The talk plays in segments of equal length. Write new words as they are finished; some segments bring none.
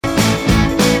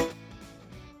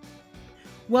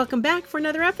Welcome back for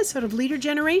another episode of Leader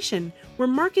Generation, where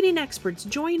marketing experts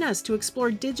join us to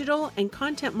explore digital and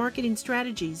content marketing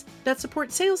strategies that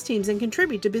support sales teams and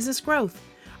contribute to business growth.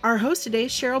 Our host today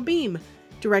is Cheryl Beam,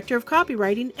 Director of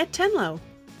Copywriting at Tenlo.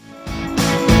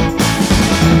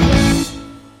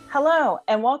 Hello,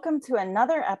 and welcome to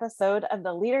another episode of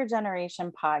the Leader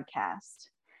Generation podcast.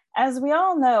 As we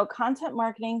all know, content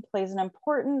marketing plays an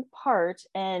important part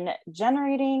in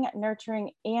generating,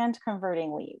 nurturing, and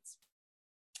converting leads.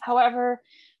 However,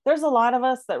 there's a lot of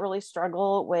us that really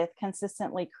struggle with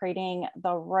consistently creating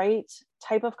the right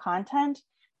type of content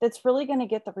that's really going to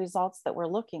get the results that we're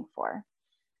looking for.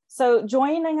 So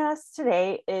joining us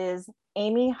today is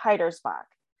Amy Heidersbach.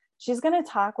 She's going to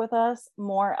talk with us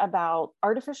more about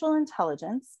artificial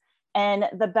intelligence and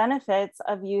the benefits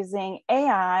of using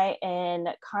AI in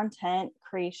content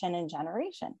creation and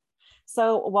generation.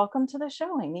 So welcome to the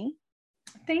show, Amy.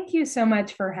 Thank you so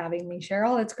much for having me,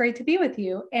 Cheryl. It's great to be with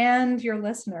you and your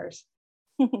listeners.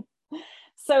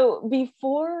 So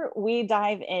before we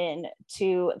dive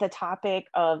into the topic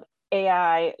of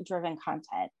AI-driven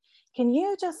content, can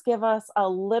you just give us a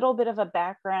little bit of a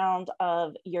background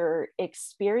of your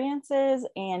experiences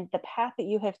and the path that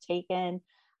you have taken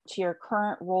to your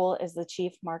current role as the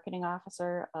Chief Marketing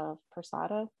Officer of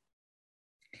Persado?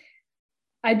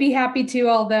 I'd be happy to,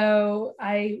 although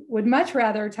I would much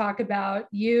rather talk about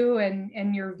you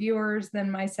and your viewers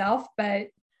than myself. But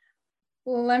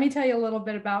let me tell you a little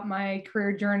bit about my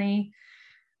career journey.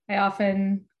 I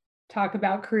often talk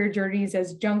about career journeys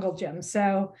as jungle gyms.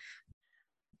 So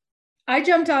I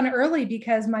jumped on early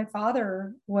because my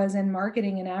father was in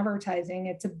marketing and advertising.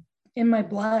 It's in my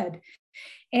blood,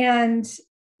 and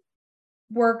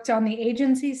worked on the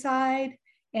agency side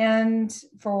and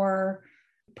for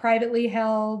privately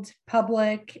held,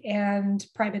 public, and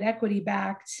private equity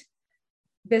backed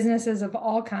businesses of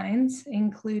all kinds,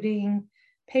 including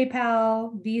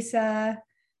PayPal, Visa,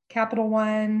 Capital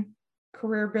One,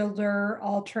 CareerBuilder,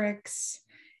 Alteryx,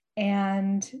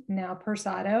 and now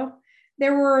Persado.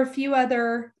 There were a few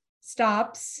other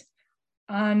stops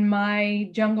on my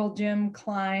jungle gym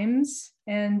climbs,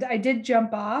 and I did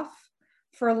jump off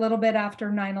for a little bit after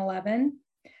 9/11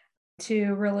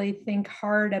 to really think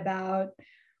hard about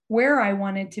where I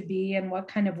wanted to be and what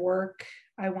kind of work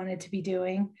I wanted to be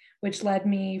doing, which led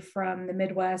me from the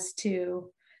Midwest to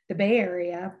the Bay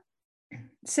Area.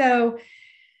 So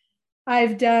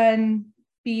I've done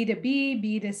B2B,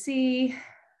 B2C,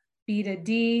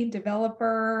 B2D,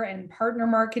 developer and partner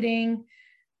marketing,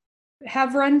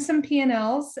 have run some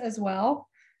P&Ls as well,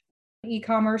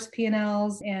 e-commerce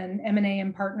P&Ls and M&A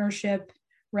and partnership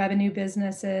revenue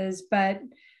businesses. But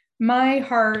my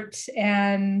heart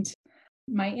and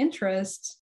my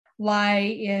interests lie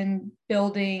in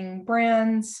building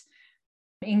brands,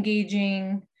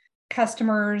 engaging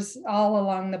customers all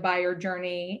along the buyer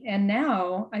journey. And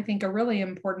now I think a really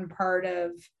important part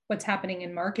of what's happening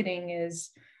in marketing is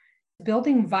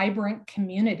building vibrant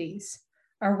communities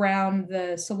around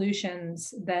the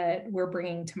solutions that we're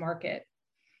bringing to market.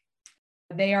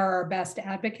 They are our best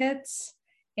advocates,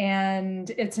 and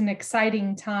it's an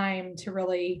exciting time to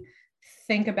really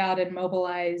think about and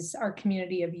mobilize our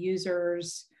community of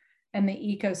users and the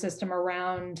ecosystem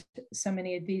around so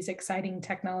many of these exciting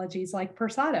technologies like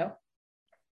Persado.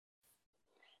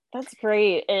 That's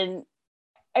great. And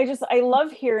I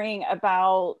love hearing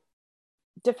about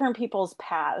different people's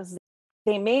paths.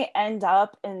 They may end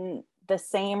up in the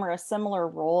same or a similar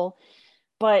role,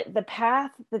 but the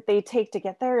path that they take to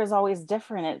get there is always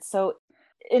different. It's so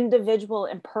individual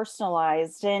and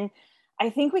personalized. And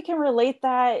I think we can relate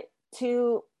that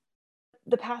to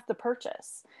the path to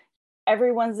purchase.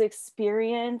 Everyone's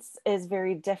experience is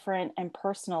very different and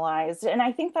personalized. And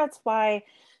I think that's why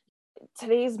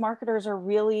today's marketers are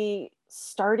really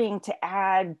starting to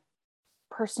add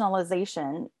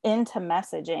personalization into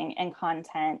messaging and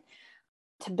content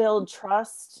to build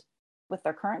trust with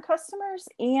their current customers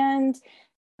and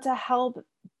to help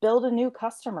build a new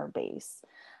customer base.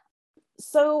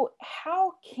 So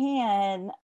how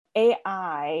can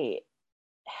AI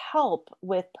help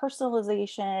with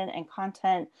personalization and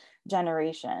content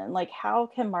generation? Like, how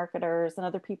can marketers and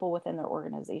other people within their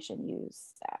organization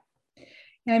use that?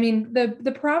 I mean,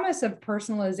 the promise of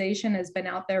personalization has been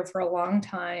out there for a long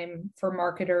time for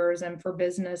marketers and for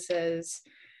businesses.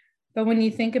 But when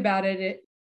you think about it,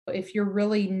 if you're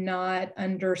really not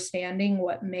understanding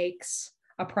what makes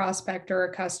a prospect or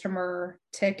a customer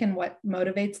tick and what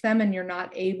motivates them, and you're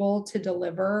not able to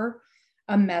deliver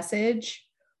a message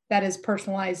that is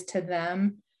personalized to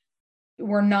them,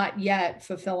 we're not yet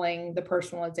fulfilling the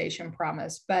personalization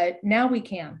promise, but now we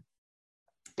can.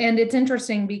 And it's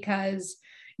interesting because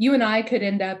you and I could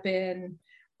end up in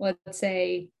let's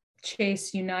say,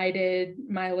 Chase United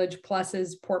Mileage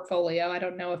Plus's portfolio. I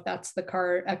don't know if that's a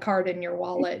card in your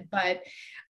wallet, but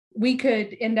we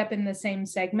could end up in the same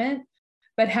segment,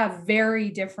 but have very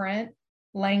different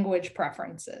language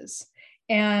preferences.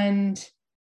 And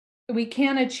we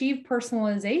can't achieve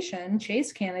personalization.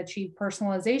 Chase can't achieve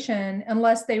personalization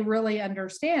unless they really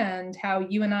understand how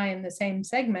you and I in the same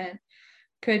segment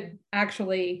could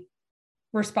actually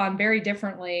respond very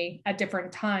differently at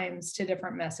different times to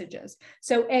different messages.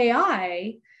 So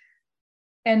AI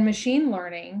and machine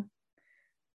learning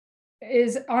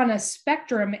is on a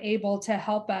spectrum able to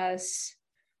help us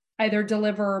either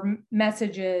deliver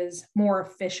messages more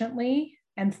efficiently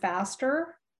and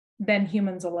faster than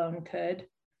humans alone could,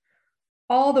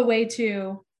 all the way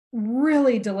to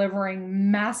really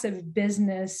delivering massive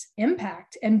business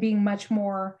impact and being much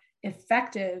more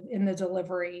effective in the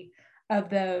delivery of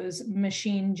those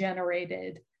machine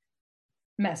generated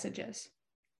messages.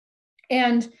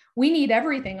 And we need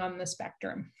everything on the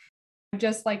spectrum,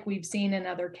 just like we've seen in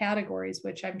other categories,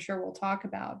 which I'm sure we'll talk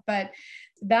about. But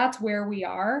that's where we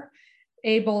are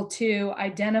able to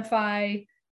identify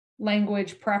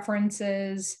language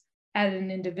preferences at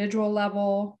an individual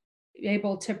level,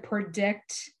 able to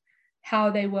predict how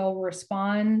they will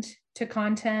respond to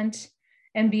content,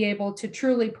 and be able to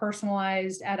truly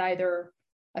personalize at either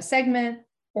a segment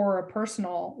or a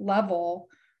personal level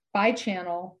by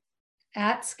channel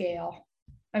at scale.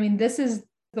 I mean, this is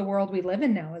the world we live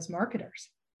in now as marketers.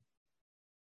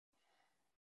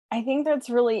 I think that's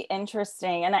really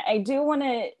interesting. And I do want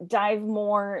to dive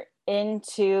more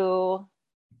into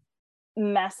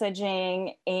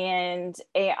messaging and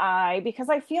AI, because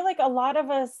I feel like a lot of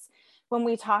us, when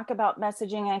we talk about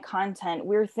messaging and content,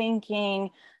 we're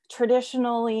thinking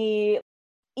traditionally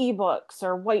ebooks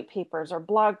or white papers or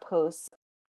blog posts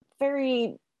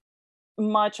very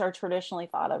much are traditionally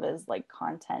thought of as like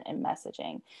content and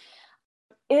messaging.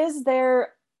 Is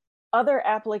there other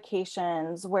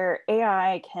applications where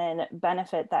AI can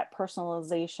benefit that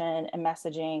personalization and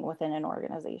messaging within an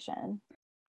organization?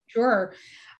 Sure.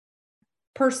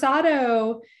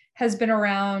 Persado has been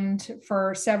around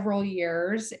for several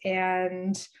years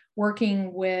and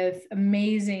working with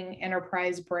amazing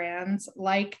enterprise brands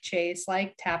like Chase,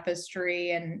 like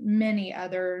Tapestry, and many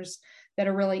others that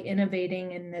are really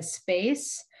innovating in this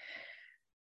space.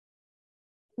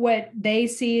 What they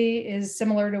see is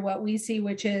similar to what we see,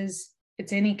 which is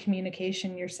it's any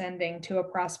communication you're sending to a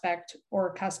prospect or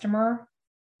a customer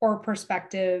or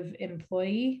prospective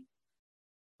employee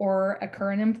or a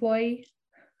current employee.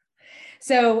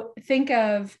 So think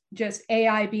of just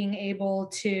AI being able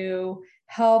to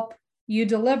help you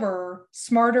deliver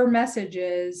smarter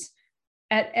messages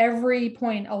at every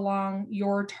point along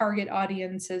your target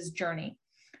audience's journey.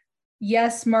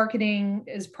 Yes, marketing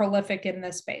is prolific in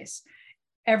this space.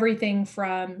 Everything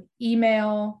from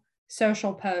email,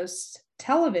 social posts,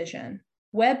 television,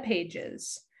 web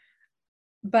pages,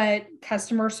 but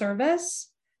customer service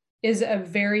is a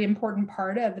very important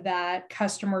part of that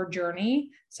customer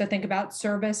journey. So think about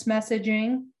service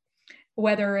messaging,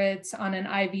 whether it's on an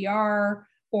IVR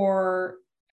or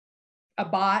a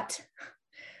bot,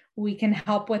 we can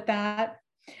help with that.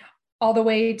 All the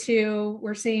way to,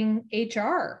 we're seeing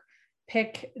HR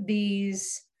pick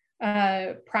these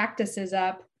practices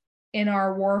up in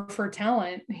our war for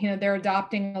talent. You know, they're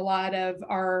adopting a lot of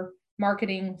our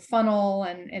marketing funnel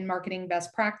and marketing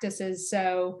best practices.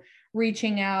 So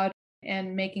reaching out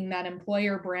and making that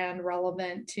employer brand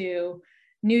relevant to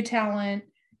new talent,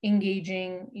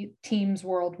 engaging teams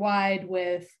worldwide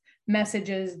with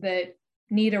messages that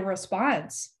need a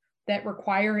response, that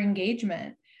require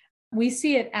engagement. We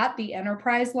see it at the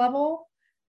enterprise level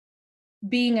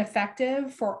being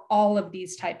effective for all of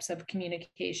these types of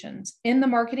communications in the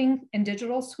marketing and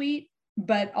digital suite,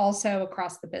 but also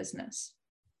across the business.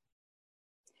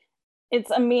 It's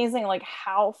amazing like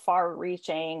how far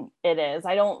reaching it is.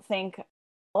 I don't think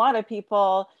a lot of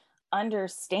people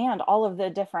understand all of the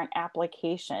different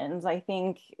applications. I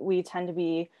think we tend to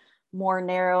be more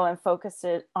narrow and focused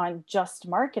on just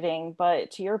marketing,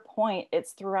 but to your point,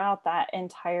 it's throughout that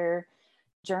entire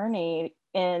journey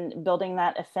in building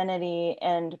that affinity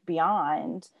and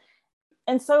beyond.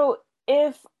 And so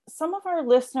if some of our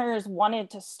listeners wanted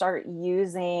to start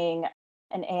using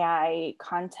an AI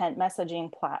content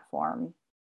messaging platform,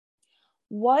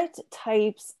 what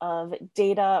types of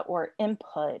data or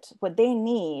input would they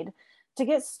need to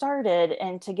get started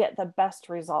and to get the best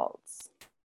results?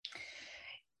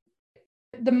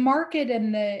 The market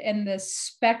and the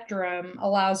spectrum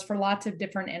allows for lots of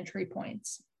different entry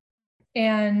points.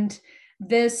 And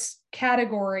this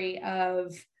category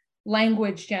of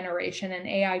language generation and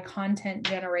AI content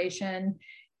generation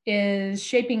is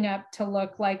shaping up to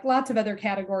look like lots of other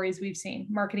categories we've seen: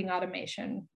 marketing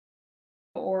automation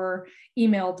or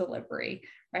email delivery,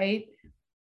 right?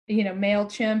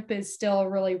 MailChimp is still a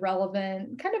really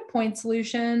relevant kind of point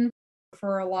solution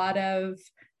for a lot of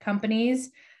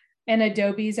companies. And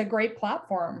Adobe's a great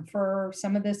platform for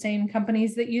some of the same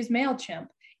companies that use MailChimp.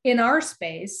 In our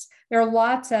space, there are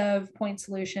lots of point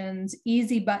solutions,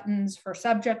 easy buttons for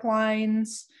subject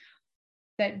lines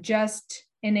that just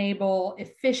enable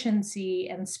efficiency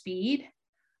and speed,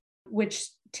 which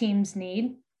teams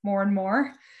need more and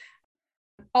more,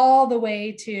 all the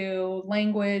way to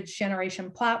language generation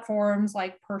platforms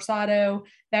like Persado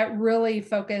that really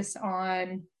focus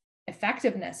on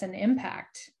effectiveness and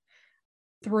impact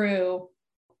through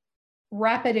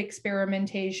rapid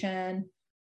experimentation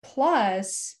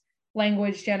plus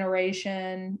language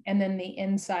generation, and then the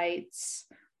insights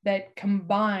that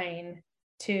combine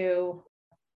to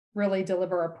really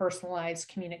deliver a personalized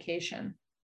communication.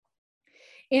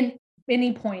 In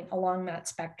any point along that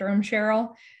spectrum,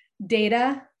 Cheryl,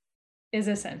 data is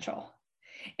essential.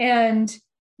 And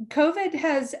COVID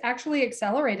has actually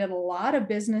accelerated a lot of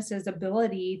businesses'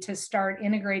 ability to start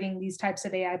integrating these types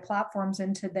of AI platforms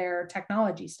into their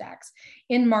technology stacks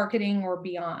in marketing or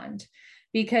beyond,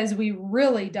 because we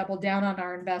really doubled down on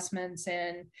our investments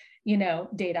in,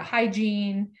 data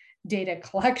hygiene, data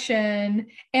collection,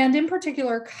 and in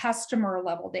particular, customer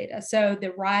level data. So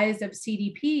the rise of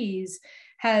CDPs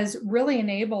has really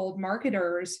enabled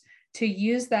marketers to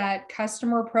use that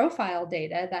customer profile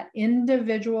data, that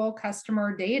individual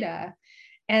customer data,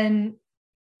 and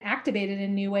activate it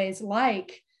in new ways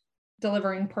like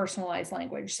delivering personalized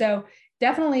language. So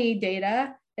definitely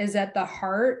data is at the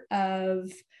heart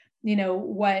of,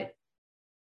 what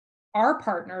our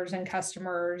partners and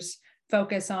customers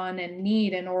focus on and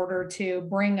need in order to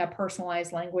bring a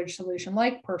personalized language solution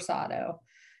like Persado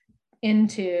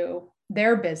into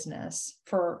their business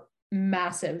for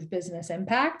massive business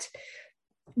impact.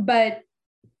 But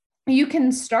you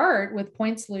can start with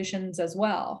point solutions as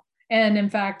well. And in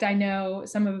fact, I know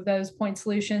some of those point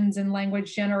solutions in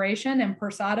language generation and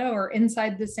Persado are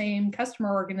inside the same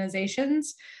customer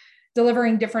organizations,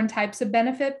 delivering different types of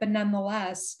benefit, but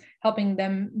nonetheless helping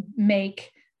them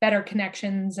make better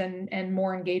connections and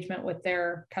more engagement with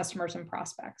their customers and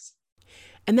prospects.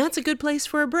 And that's a good place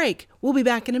for a break. We'll be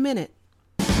back in a minute.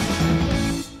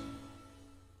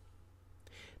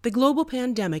 The global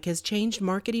pandemic has changed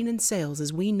marketing and sales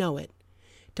as we know it.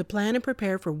 To plan and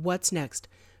prepare for what's next,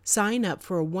 sign up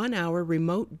for a 1-hour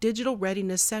remote digital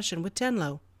readiness session with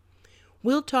Tenlo.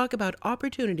 We'll talk about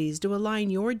opportunities to align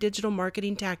your digital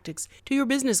marketing tactics to your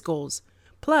business goals.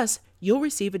 Plus, you'll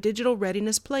receive a digital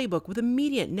readiness playbook with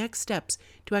immediate next steps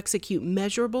to execute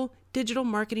measurable digital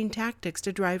marketing tactics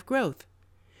to drive growth.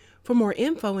 For more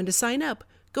info and to sign up,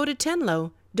 go to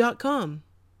tenlo.com.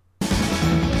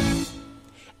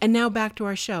 And now back to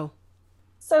our show.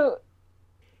 So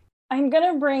I'm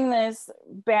going to bring this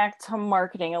back to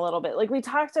marketing a little bit. Like we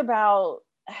talked about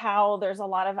how there's a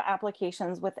lot of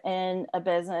applications within a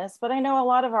business, but I know a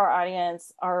lot of our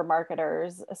audience are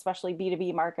marketers, especially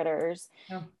B2B marketers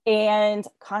and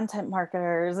content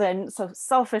marketers. And so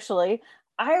selfishly,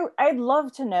 I'd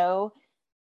love to know,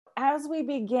 as we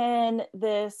begin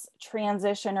this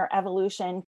transition or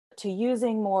evolution to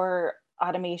using more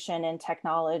automation and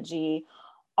technology,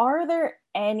 are there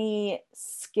any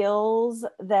skills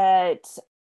that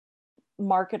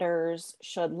marketers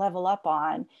should level up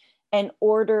on in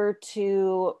order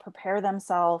to prepare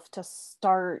themselves to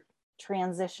start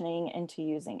transitioning into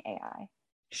using AI?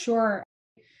 Sure.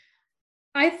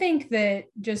 I think that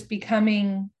just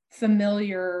becoming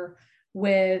familiar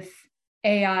with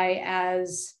AI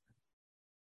as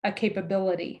a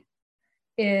capability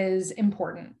is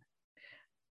important.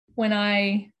 When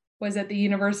I was at the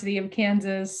University of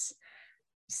Kansas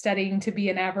studying to be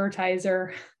an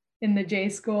advertiser in the J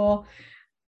School,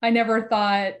 I never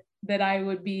thought that I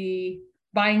would be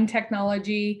buying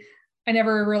technology. I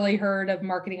never really heard of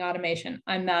marketing automation.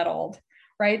 I'm that old,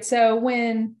 right? So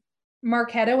when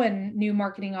Marketo and new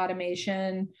marketing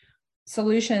automation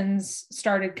solutions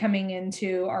started coming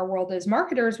into our world as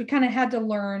marketers, we kind of had to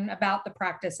learn about the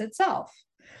practice itself.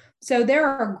 So there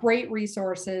are great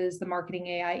resources, the Marketing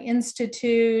AI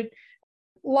Institute,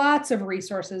 lots of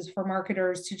resources for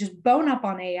marketers to just bone up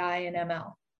on AI and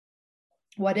ML.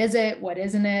 What is it? What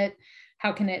isn't it?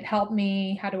 How can it help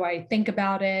me? How do I think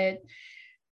about it?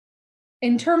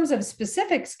 In terms of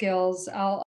specific skills,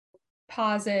 I'll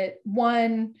posit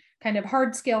one kind of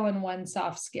hard skill and one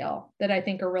soft skill that I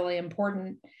think are really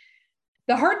important.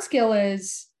 The hard skill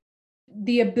is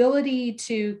the ability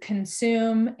to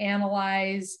consume,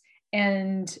 analyze,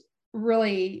 and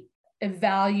really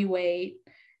evaluate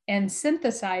and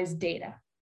synthesize data.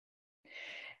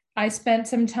 I spent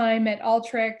some time at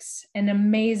Alteryx, an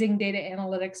amazing data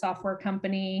analytics software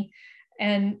company.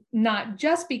 And not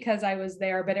just because I was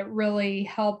there, but it really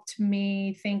helped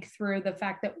me think through the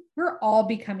fact that we're all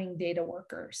becoming data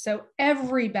workers. So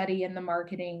everybody in the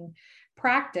marketing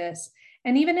practice,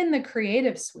 and even in the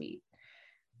creative suite,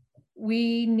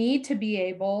 we need to be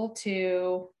able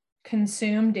to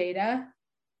consume data,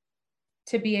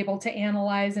 to be able to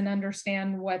analyze and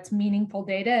understand what's meaningful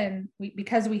data. And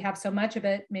because we have so much of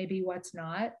it, maybe what's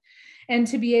not, and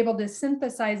to be able to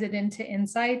synthesize it into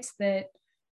insights that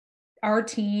our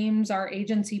teams, our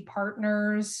agency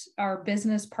partners, our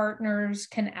business partners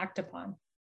can act upon.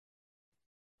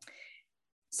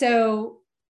 So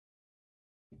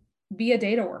be a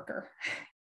data worker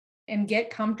and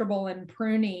get comfortable and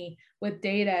pruny with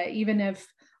data, even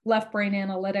if left brain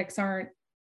analytics aren't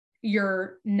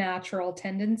your natural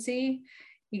tendency.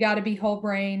 You got to be whole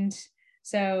brained.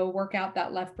 So work out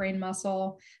that left brain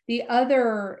muscle. The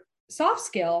other soft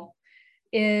skill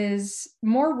is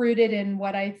more rooted in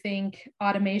what I think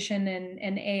automation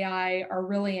and AI are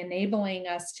really enabling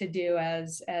us to do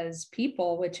as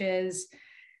people, which is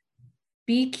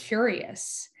be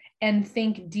curious and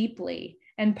think deeply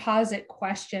and posit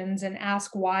questions and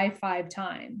ask why 5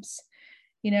 times.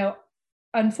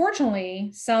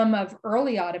 Unfortunately, some of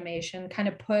early automation kind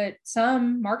of put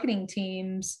some marketing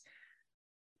teams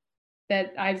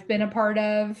that I've been a part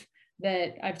of,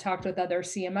 that I've talked with other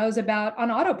CMOs about, on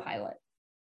autopilot.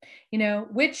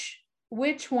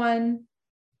 Which one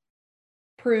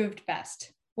proved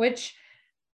best? Which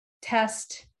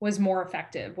test was more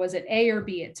effective? Was it A or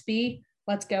B? It's B.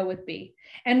 Let's go with B.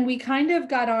 And we kind of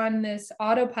got on this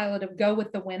autopilot of go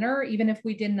with the winner, even if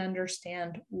we didn't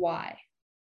understand why.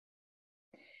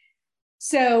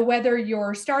 So whether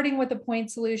you're starting with a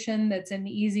point solution that's an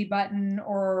easy button,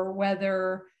 or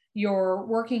whether you're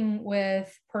working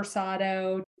with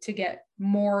Persado to get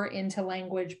more into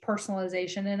language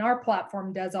personalization, and our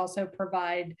platform does also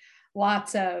provide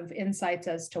lots of insights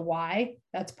as to why.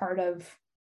 That's part of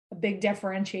a big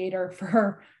differentiator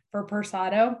for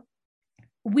Persado.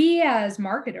 We as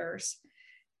marketers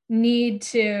need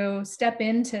to step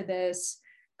into this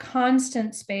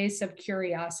constant space of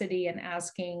curiosity and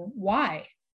asking why.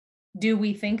 Do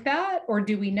we think that, or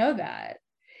do we know that?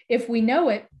 If we know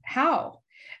it, how?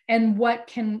 And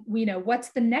what's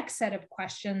the next set of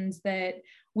questions that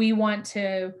we want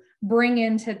to bring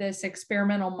into this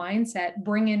experimental mindset,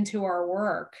 bring into our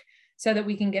work, so that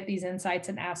we can get these insights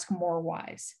and ask more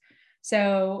whys.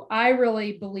 So I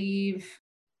really believe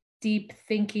deep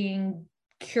thinking,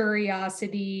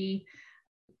 curiosity,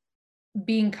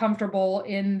 being comfortable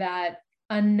in that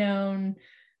unknown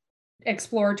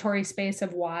exploratory space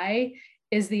of why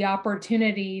is the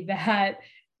opportunity that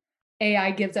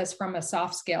AI gives us from a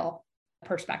soft skill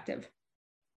perspective.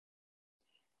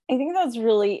 I think that's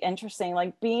really interesting.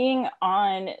 Like, being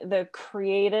on the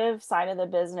creative side of the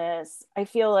business, I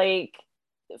feel like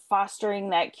fostering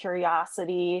that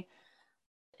curiosity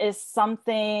is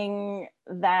something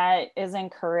that is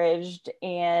encouraged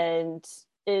and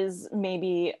is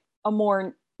maybe a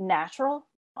more natural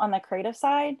on the creative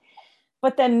side.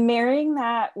 But then marrying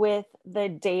that with the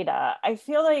data, I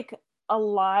feel like a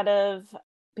lot of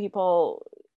people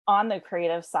on the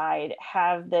creative side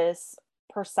have this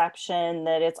perception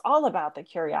that it's all about the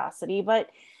curiosity, but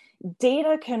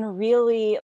data can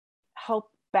really help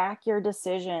back your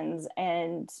decisions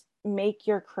and make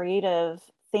your creative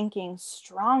thinking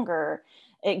stronger.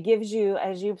 It gives you,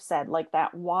 as you've said, like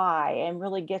that why, and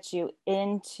really gets you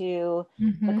into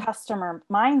the customer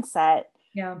mindset.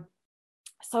 Yeah.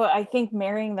 So I think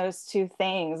marrying those two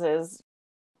things is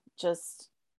just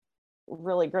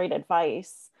really great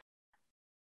advice.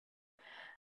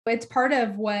 It's part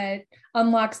of what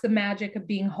unlocks the magic of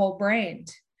being whole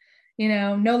brained.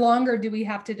 No longer do we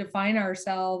have to define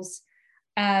ourselves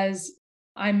as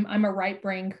I'm a right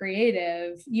brain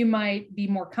creative. You might be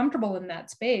more comfortable in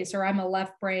that space, or I'm a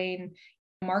left brain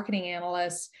marketing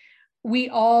analyst. We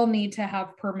all need to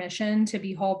have permission to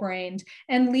be whole brained,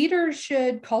 and leaders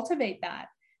should cultivate that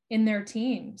in their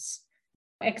teams.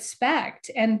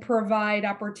 Expect and provide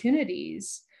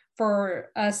opportunities for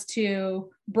us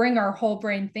to bring our whole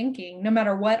brain thinking, no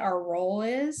matter what our role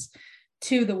is,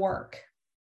 to the work.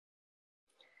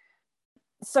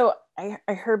 So I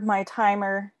heard my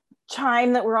timer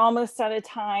chime that we're almost out of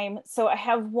time. So I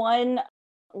have one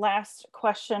last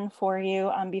question for you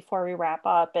before we wrap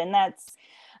up. And that's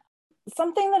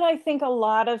something that I think a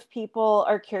lot of people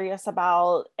are curious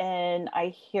about, and I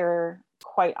hear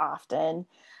quite often.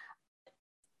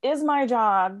 is my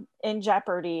job in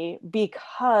jeopardy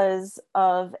because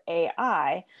of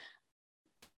AI?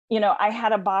 I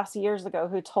had a boss years ago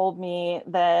who told me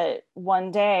that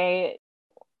one day,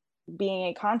 being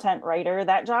a content writer,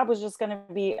 that job was just going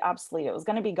to be obsolete. It was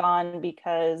going to be gone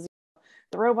because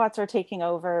the robots are taking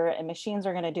over and machines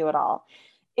are going to do it all.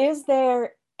 Is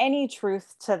there any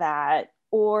truth to that?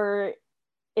 Or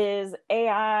is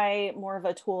AI more of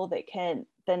a tool that can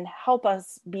then help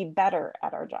us be better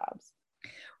at our jobs?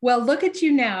 Well, look at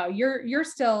you now. You're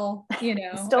still,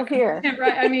 still here,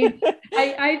 right? I mean,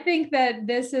 I think that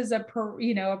this is a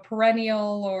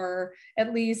perennial, or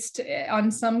at least on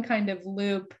some kind of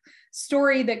loop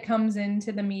story that comes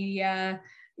into the media.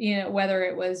 Whether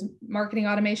it was marketing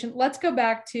automation. Let's go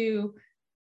back to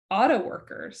auto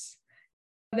workers.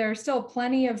 There are still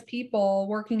plenty of people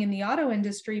working in the auto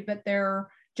industry, but their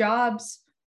jobs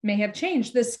may have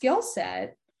changed. The skill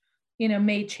set,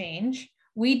 may change.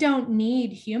 We don't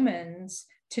need humans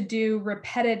to do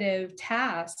repetitive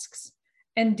tasks.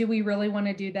 And do we really want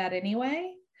to do that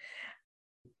anyway?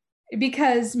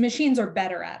 Because machines are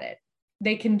better at it.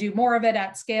 They can do more of it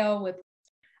at scale with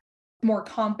more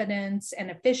competence and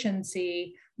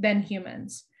efficiency than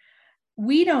humans.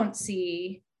 We don't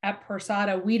see at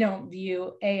Persada, we don't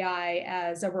view AI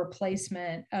as a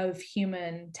replacement of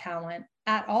human talent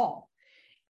at all.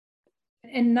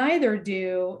 And neither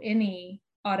do any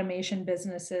automation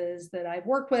businesses that I've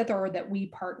worked with or that we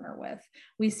partner with.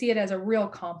 We see it as a real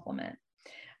complement.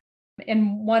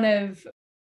 And one of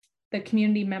the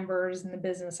community members in the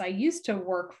business I used to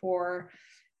work for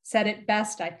said it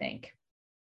best, I think.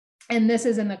 And this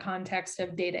is in the context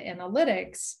of data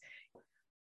analytics.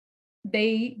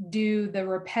 They do the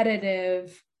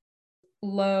repetitive,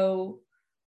 low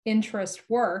interest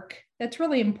work that's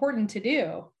really important to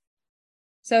do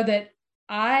so that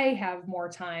I have more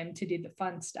time to do the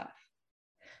fun stuff.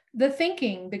 The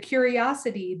thinking, the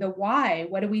curiosity, the why,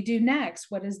 what do we do next?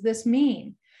 What does this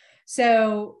mean?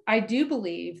 So I do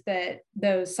believe that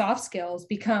those soft skills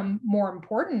become more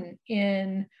important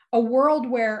in a world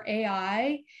where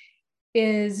AI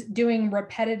is doing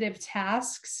repetitive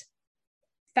tasks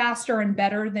faster and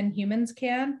better than humans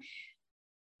can.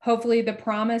 Hopefully the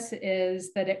promise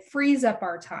is that it frees up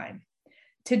our time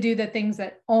to do the things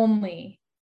that only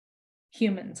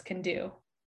humans can do.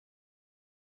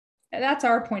 That's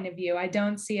our point of view. I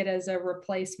don't see it as a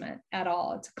replacement at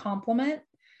all. It's a complement,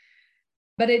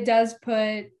 but it does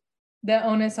put the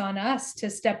onus on us to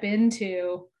step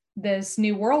into this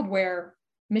new world where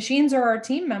machines are our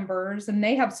team members and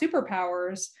they have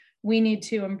superpowers. We need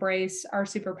to embrace our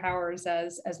superpowers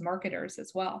as marketers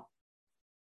as well.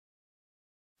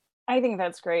 I think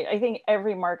that's great. I think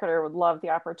every marketer would love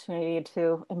the opportunity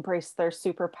to embrace their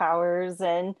superpowers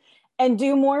and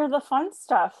do more of the fun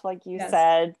stuff, like you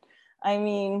said. I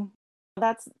mean,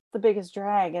 that's the biggest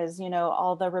drag is,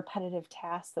 all the repetitive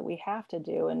tasks that we have to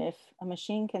do. And if a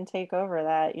machine can take over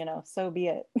that, so be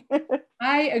it.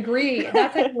 I agree.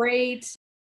 That's a great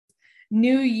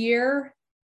New Year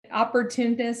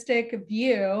opportunistic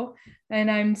view. And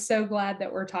I'm so glad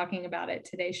that we're talking about it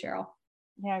today, Cheryl.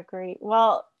 Yeah, great.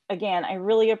 Well, again, I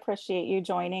really appreciate you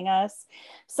joining us.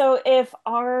 So if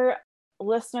our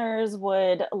listeners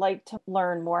would like to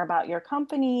learn more about your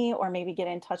company or maybe get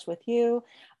in touch with you,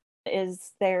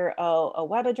 is there a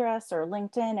web address or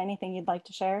LinkedIn, anything you'd like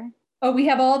to share? Oh, we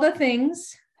have all the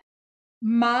things.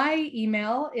 My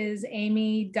email is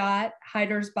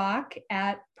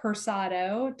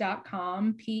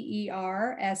amy.heidersbach@persado.com,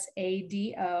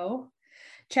 PERSADO.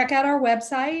 Check out our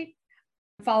website.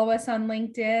 Follow us on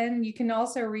LinkedIn. You can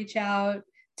also reach out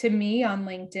to me on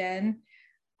LinkedIn.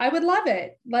 I would love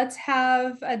it. Let's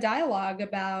have a dialogue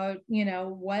about,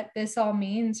 what this all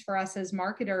means for us as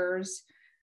marketers.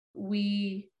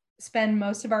 We spend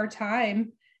most of our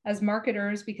time as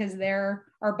marketers because they're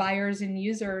our buyers and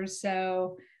users.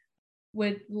 So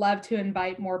would love to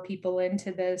invite more people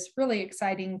into this really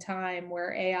exciting time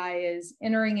where AI is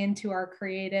entering into our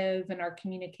creative and our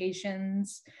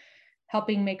communications,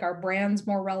 helping make our brands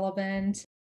more relevant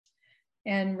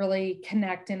and really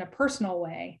connect in a personal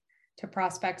way to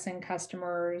prospects and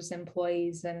customers,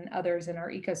 employees, and others in our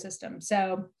ecosystem.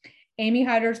 So Amy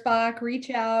Heidersbach, reach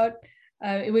out.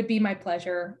 It would be my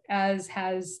pleasure, as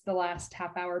has the last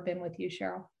half hour been with you,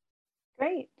 Cheryl.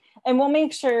 Great. And we'll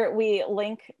make sure we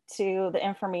link to the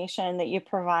information that you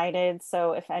provided.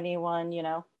 So if anyone,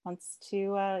 wants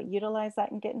to utilize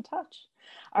that and get in touch.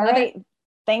 All right.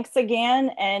 Thanks again.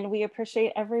 And we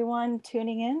appreciate everyone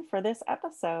tuning in for this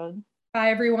episode. Bye,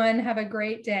 everyone. Have a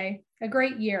great day, a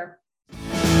great year.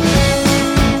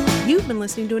 You've been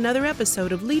listening to another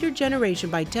episode of Leader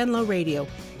Generation by Tenlo Radio.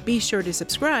 Be sure to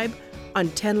subscribe on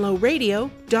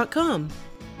tenlowradio.com.